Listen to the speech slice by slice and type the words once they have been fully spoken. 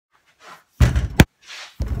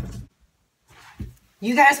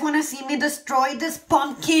You guys want to see me destroy this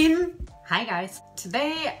pumpkin? Hi guys,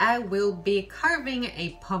 today I will be carving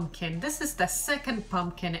a pumpkin. This is the second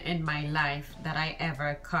pumpkin in my life that I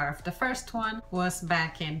ever carved. The first one was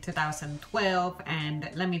back in 2012 and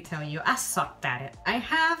let me tell you, I sucked at it. I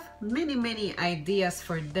have many ideas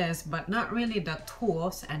for this, but not really the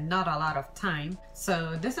tools and not a lot of time.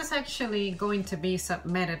 So this is actually going to be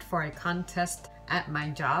submitted for a contest at my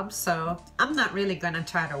job, so I'm not really gonna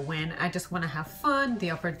try to win. I just want to have fun.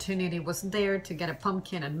 The opportunity was there to get a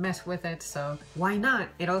pumpkin and mess with it, so why not?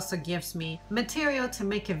 It also gives me material to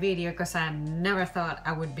make a video because I never thought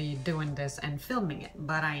I would be doing this and filming it,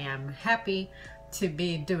 but I am happy to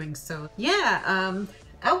be doing so. Yeah,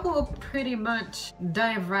 I will pretty much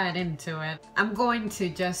dive right into it. I'm going to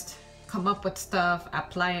just come up with stuff,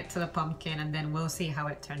 apply it to the pumpkin, and then we'll see how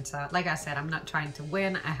it turns out. Like I said, I'm not trying to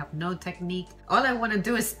win. I have no technique. All I want to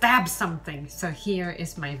do is stab something. So here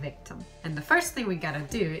is my victim. And the first thing we gotta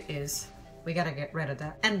do is we gotta get rid of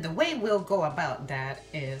that. And the way we'll go about that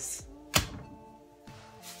is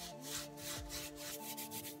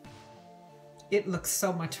it looks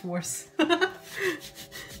so much worse.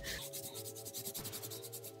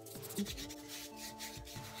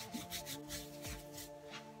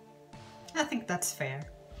 I think that's fair.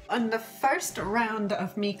 On the first round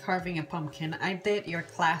of me carving a pumpkin, I did your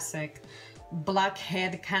classic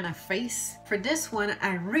blockhead kind of face. For this one,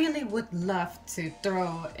 I really would love to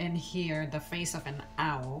throw in here the face of an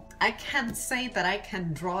owl. I can't say that I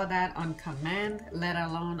can draw that on command, let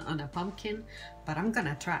alone on a pumpkin, but I'm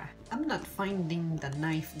gonna try. I'm not finding the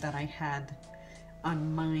knife that I had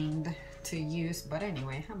on mind to use, but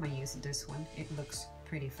anyway, I'm gonna use this one. It looks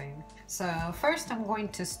pretty fair. So first I'm going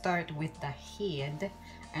to start with the head,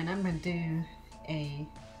 and I'm gonna do a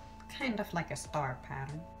kind of like a star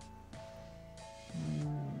pattern.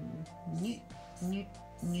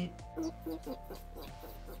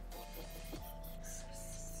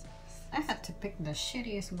 I had to pick the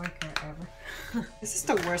shittiest marker ever. This is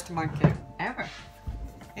the worst marker ever.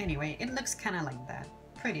 Anyway, it looks kind of like that.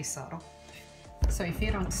 Pretty subtle. So if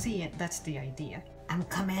you don't see it, that's the idea. I'm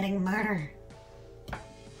committing murder.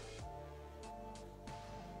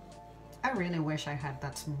 I really wish I had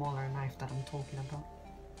that smaller knife that I'm talking about.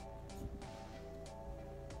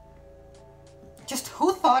 Just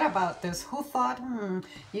who thought about this? Who thought,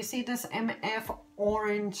 you see this MF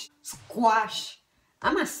orange squash?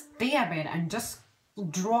 I'm gonna stab it and just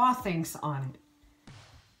draw things on it.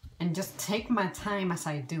 And just take my time as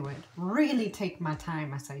I do it. Really take my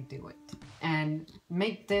time as I do it. And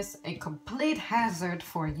make this a complete hazard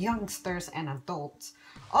for youngsters and adults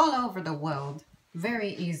all over the world.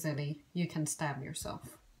 Very easily, you can stab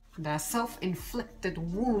yourself. The self-inflicted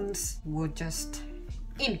wounds will just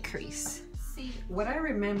increase. See, what I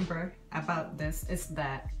remember about this is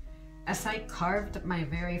that as I carved my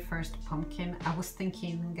very first pumpkin, I was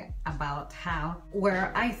thinking about how,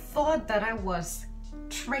 where I thought that I was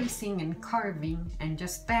tracing and carving and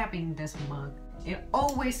just stabbing this mug, it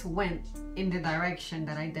always went in the direction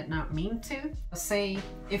that I did not mean to. Say,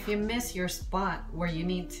 if you miss your spot where you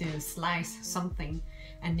need to slice something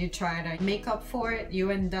and you try to make up for it, you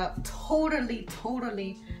end up totally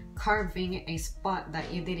carving a spot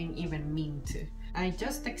that you didn't even mean to. I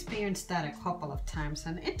just experienced that a couple of times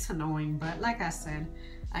and it's annoying, but like I said,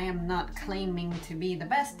 I am not claiming to be the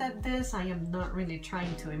best at this. I am not really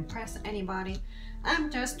trying to impress anybody.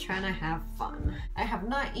 I'm just trying to have fun. I have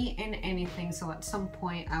not eaten anything, so at some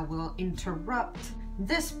point I will interrupt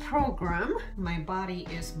this program. My body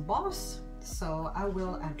is boss, so I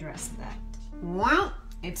will address that. Well,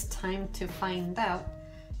 it's time to find out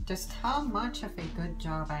just how much of a good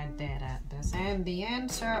job I did at this. And the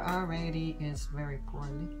answer already is very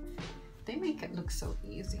poorly. They make it look so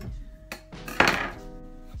easy.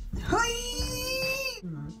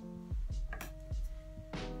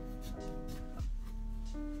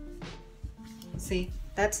 See,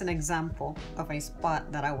 that's an example of a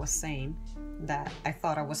spot that I was saying that I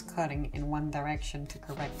thought I was cutting in one direction to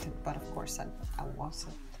correct it, but of course I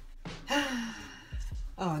wasn't.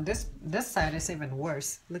 Oh, this side is even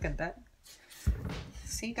worse. Look at that.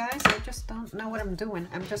 See guys, I just don't know what I'm doing.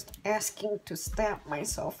 I'm just asking to stab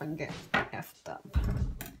myself and get effed up.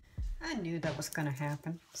 I knew that was gonna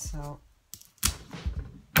happen, so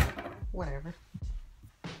whatever.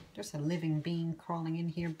 There's a living being crawling in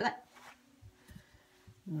here. Blah.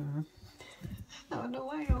 How do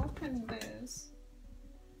I open this?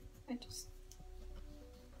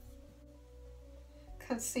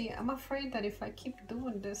 Cause see, I'm afraid that if I keep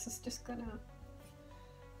doing this, it's just gonna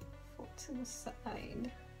fall to the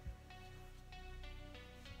side.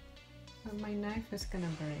 And my knife is gonna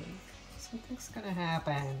break. Something's gonna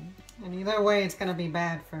happen. And either way, it's gonna be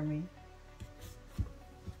bad for me.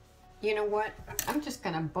 You know what? I'm just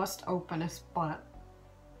gonna bust open a spot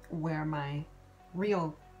where my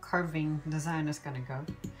real carving design is gonna go.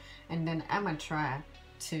 And then I'm gonna try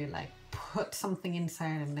to like put something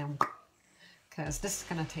inside and then, because this is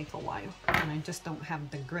gonna take a while. And I just don't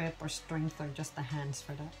have the grip or strength or just the hands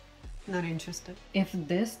for that. Not interested. If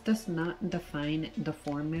this does not define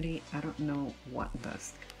deformity, I don't know what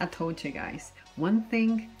does. I told you guys, one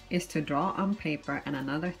thing is to draw on paper and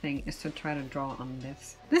another thing is to try to draw on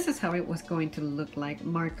this. This is how it was going to look like,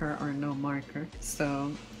 marker or no marker.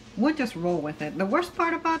 So we'll just roll with it. The worst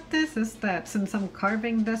part about this is that since I'm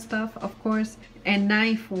carving this stuff, of course, a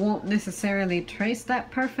knife won't necessarily trace that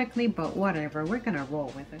perfectly, but whatever, we're gonna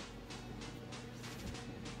roll with it.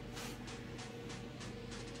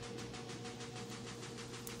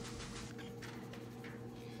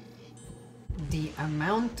 The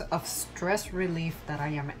amount of stress relief that I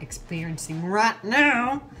am experiencing right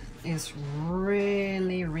now is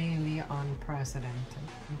really, really unprecedented.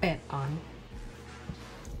 Bet on.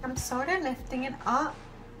 I'm sort of lifting it up,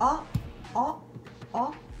 up, up,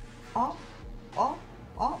 up, up, up,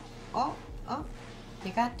 up, up, up.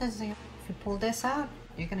 You got this. If you pull this out,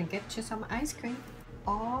 you're gonna get you some ice cream.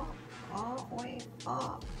 All the way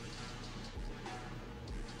up.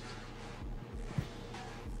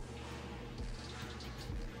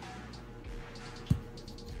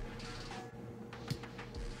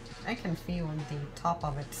 I can feel the top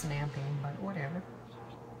of it snapping, but whatever.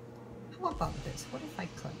 How about this? What if I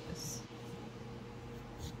cut this?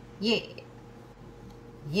 Yeah.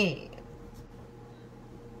 Yeah.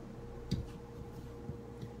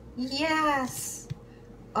 Yes!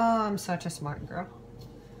 Oh, I'm such a smart girl.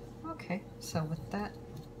 Okay, so with that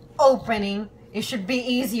opening, it should be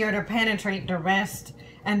easier to penetrate the rest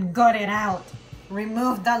and gut it out.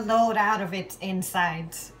 Remove the load out of its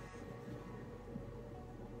insides.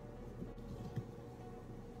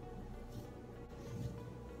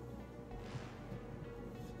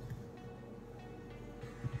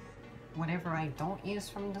 Whatever I don't use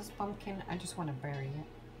from this pumpkin, I just want to bury it.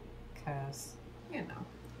 Because, you know,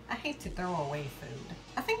 I hate to throw away food.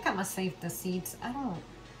 I think I'm gonna save the seeds.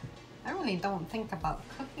 I really don't think about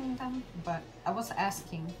cooking them, but I was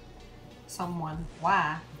asking someone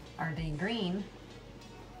why are they green,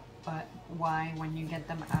 but why when you get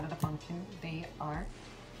them out of the pumpkin, they are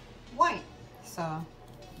white. So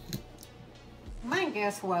my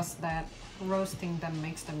guess was that roasting them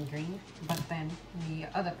makes them green, but then the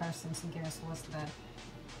other person's guess was that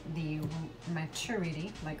the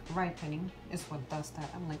maturity, like ripening, is what does that.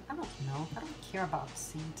 I'm like, I don't know. I don't care about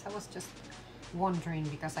seeds. I was just wondering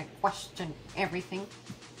because I question everything.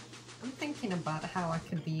 I'm thinking about how I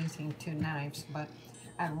could be using two knives, but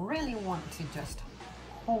I really want to just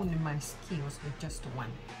hone my skills with just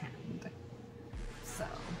one hand. So,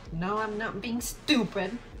 no, I'm not being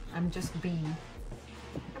stupid. I'm just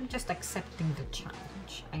accepting the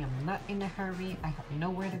challenge. I am not in a hurry. I have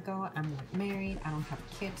nowhere to go. I'm not married. I don't have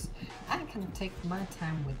kids. I can take my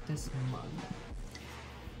time with this mug.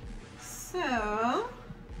 So,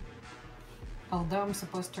 although I'm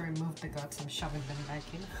supposed to remove the guts, I'm shoving them back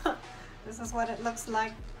in. This is what it looks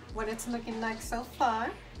like, what it's looking like so far.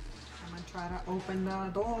 I'm gonna try to open the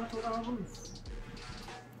door to the roof.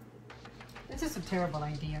 This is a terrible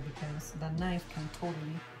idea because the knife can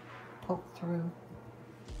totally poke through.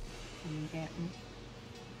 You get me?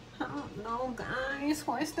 I don't know, guys.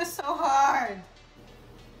 Why is this so hard?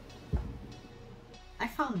 I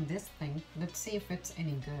found this thing. Let's see if it's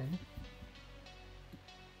any good.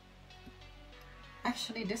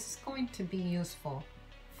 Actually, this is going to be useful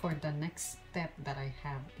for the next step that I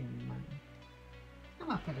have in mind. I'm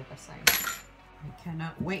gonna put it aside. I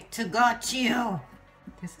cannot wait to got you.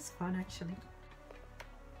 This is fun, actually.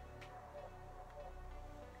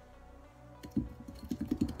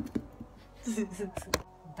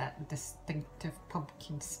 That distinctive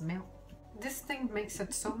pumpkin smell. This thing makes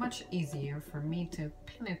it so much easier for me to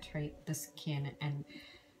penetrate the skin and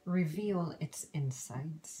reveal its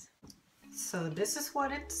insides. So this is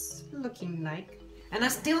what it's looking like. And I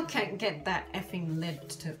still can't get that effing lid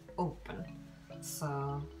to open.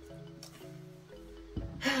 So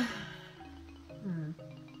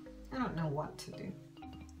I don't know what to do.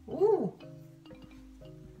 Ooh!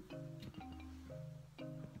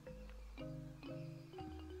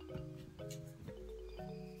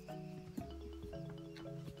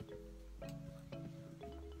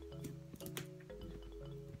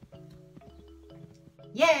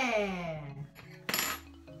 Yeah!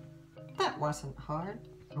 That wasn't hard.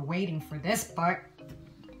 We're waiting for this part.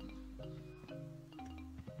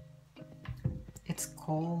 It's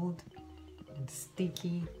cold and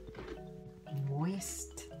sticky,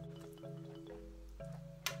 moist.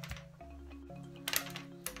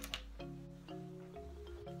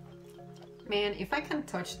 Man, if I can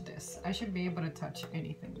touch this, I should be able to touch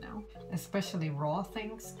anything now, especially raw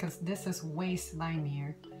things, because this is way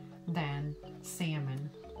slimier than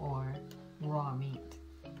salmon or raw meat.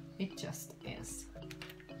 It just is.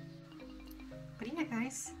 But yeah,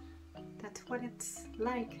 guys, that's what it's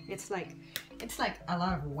like. It's like a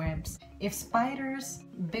lot of webs. If spiders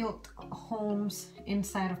built homes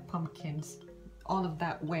inside of pumpkins, all of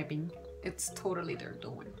that webbing, it's totally their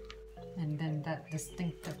doing. And then that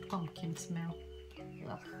distinctive pumpkin smell.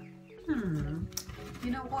 Ugh.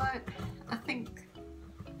 You know what? I think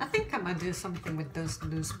I'm gonna do something with those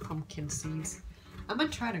loose pumpkin seeds. I'm gonna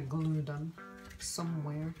try to glue them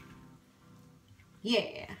somewhere.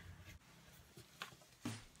 Yeah.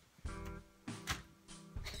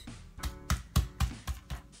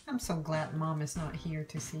 I'm so glad Mom is not here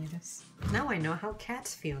to see this. Now I know how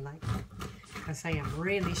cats feel like, because I am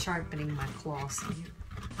really sharpening my claws here.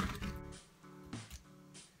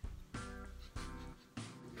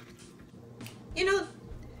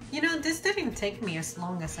 You know, this didn't take me as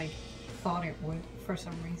long as I thought it would for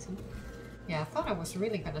some reason. Yeah, I thought I was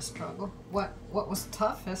really gonna struggle. What was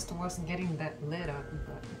toughest was getting that lid up,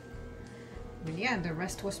 but yeah, the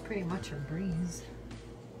rest was pretty much a breeze.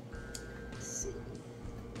 Let's see.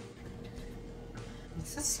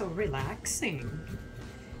 This is so relaxing.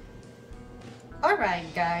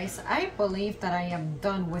 Alright guys, I believe that I am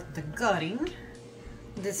done with the gutting.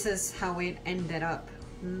 This is how it ended up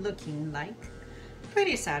looking like.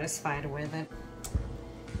 Pretty satisfied with it.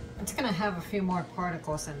 It's gonna have a few more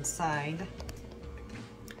particles inside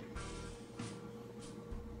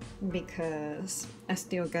because I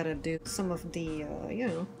still gotta do some of the, you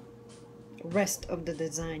know, rest of the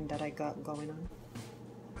design that I got going on.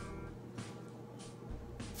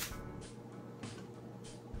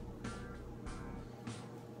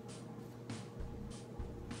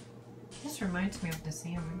 This reminds me of the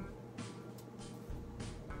salmon.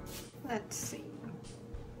 Let's see.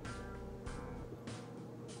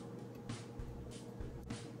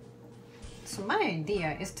 So my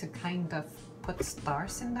idea is to kind of put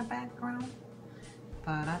stars in the background,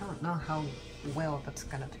 but I don't know how well that's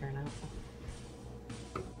gonna turn out.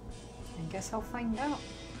 I guess I'll find out.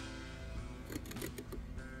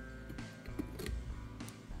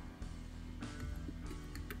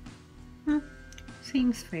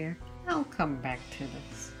 Seems fair. I'll come back to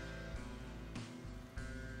this.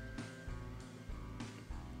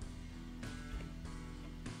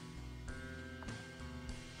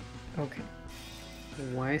 Okay.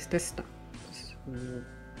 Why is this stuff?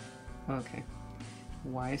 Okay.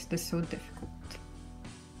 Why is this so difficult?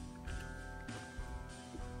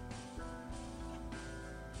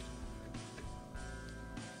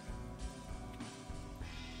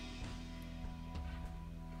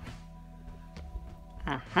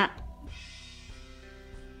 Aha!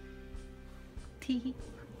 Tee.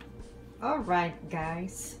 Alright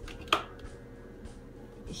guys.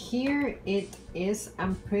 Here it is.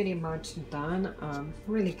 I'm pretty much done.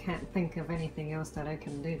 Really can't think of anything else that I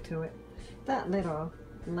can do to it. That little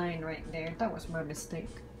line right there, that was my mistake.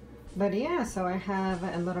 But yeah, so I have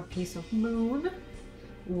a little piece of moon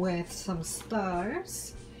with some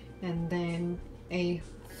stars and then a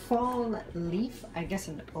fall leaf, I guess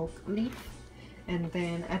an oak leaf. And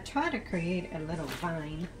then I try to create a little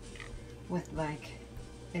vine with like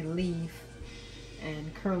a leaf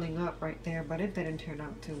and curling up right there, but it didn't turn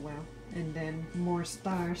out too well. And then more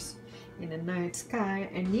stars in a night sky,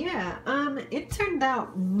 and yeah, it turned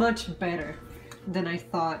out much better than I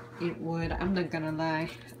thought it would. I'm not gonna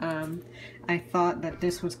lie. I thought that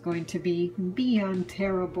this was going to be beyond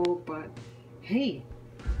terrible, but hey,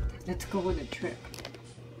 let's go on a trip.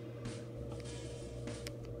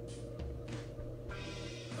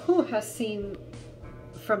 Who has seen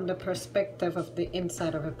from the perspective of the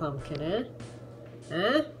inside of a pumpkin, eh?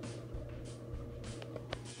 Huh?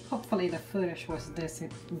 Hopefully the footage was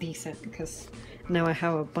decent because now I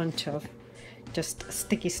have a bunch of just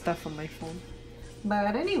sticky stuff on my phone.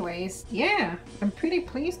 But anyways, yeah, I'm pretty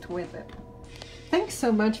pleased with it. Thanks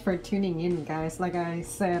so much for tuning in, guys. Like I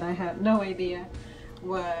said, I had no idea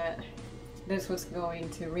what this was going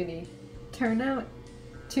to really turn out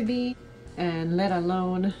to be, and let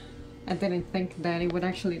alone I didn't think that it would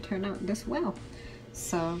actually turn out this well.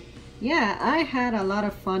 So yeah, I had a lot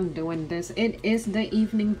of fun doing this. It is the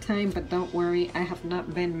evening time, but don't worry, I have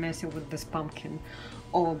not been messing with this pumpkin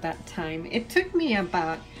all that time. It took me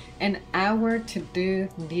about an hour to do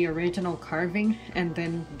the original carving, and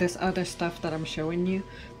then this other stuff that I'm showing you,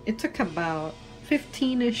 it took about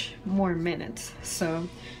 15-ish more minutes. So,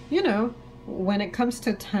 you know, when it comes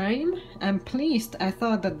to time, I'm pleased. I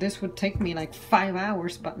thought that this would take me like 5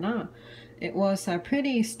 hours, but no, it was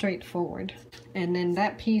pretty straightforward. And then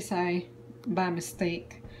that piece, I by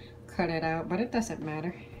mistake cut it out, but it doesn't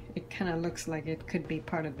matter. It kind of looks like it could be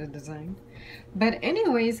part of the design. But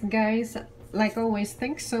anyways, guys, like always,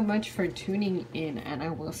 thanks so much for tuning in, and I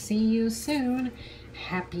will see you soon.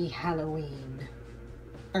 Happy Halloween.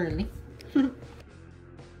 Early.